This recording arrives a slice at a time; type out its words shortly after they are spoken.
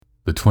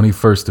The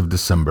 21st of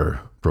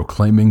December,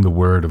 proclaiming the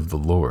word of the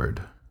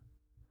Lord.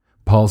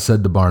 Paul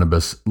said to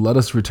Barnabas, "Let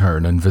us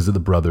return and visit the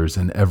brothers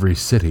in every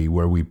city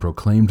where we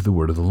proclaimed the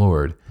word of the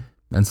Lord,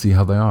 and see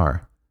how they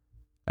are."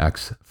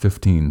 Acts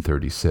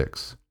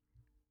 15:36.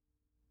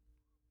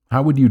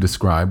 How would you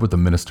describe what the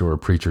minister or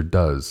preacher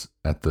does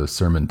at the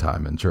sermon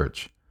time in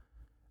church?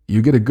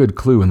 You get a good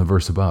clue in the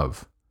verse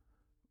above.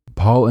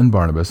 Paul and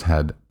Barnabas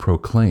had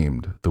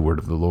proclaimed the word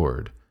of the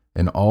Lord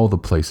in all the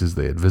places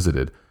they had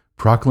visited.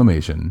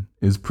 Proclamation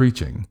is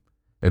preaching.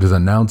 It is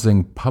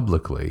announcing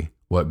publicly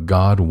what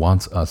God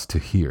wants us to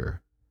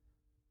hear.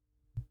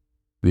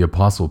 The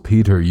Apostle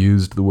Peter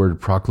used the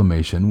word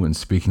proclamation when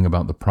speaking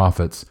about the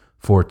prophets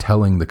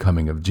foretelling the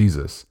coming of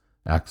Jesus,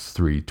 Acts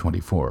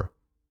 3:24.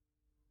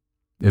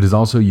 It is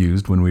also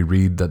used when we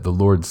read that the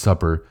Lord's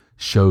Supper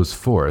shows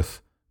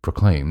forth,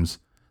 proclaims,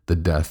 the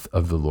death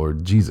of the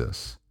Lord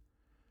Jesus.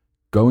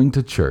 Going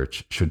to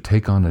church should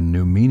take on a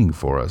new meaning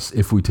for us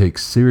if we take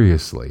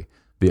seriously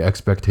the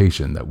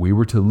expectation that we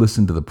were to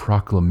listen to the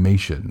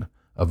proclamation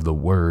of the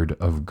Word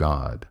of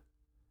God.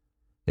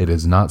 It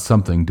is not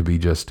something to be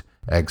just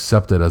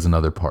accepted as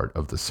another part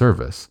of the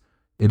service.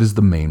 It is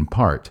the main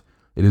part.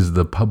 It is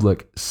the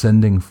public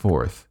sending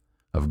forth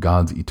of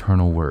God's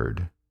eternal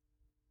Word.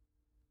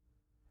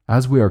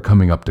 As we are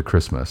coming up to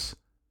Christmas,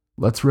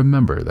 let's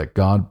remember that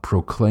God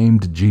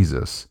proclaimed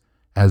Jesus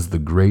as the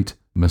great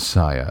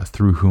Messiah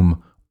through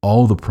whom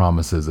all the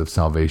promises of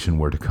salvation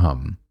were to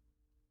come.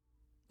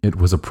 It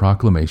was a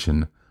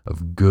proclamation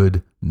of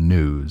good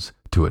news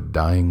to a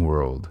dying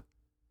world,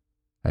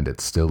 and it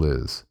still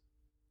is.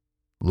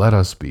 Let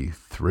us be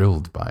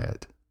thrilled by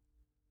it.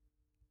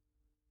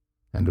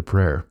 And a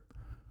prayer.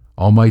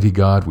 Almighty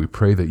God, we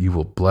pray that you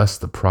will bless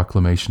the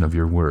proclamation of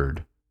your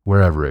word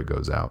wherever it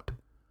goes out.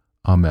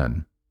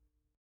 Amen.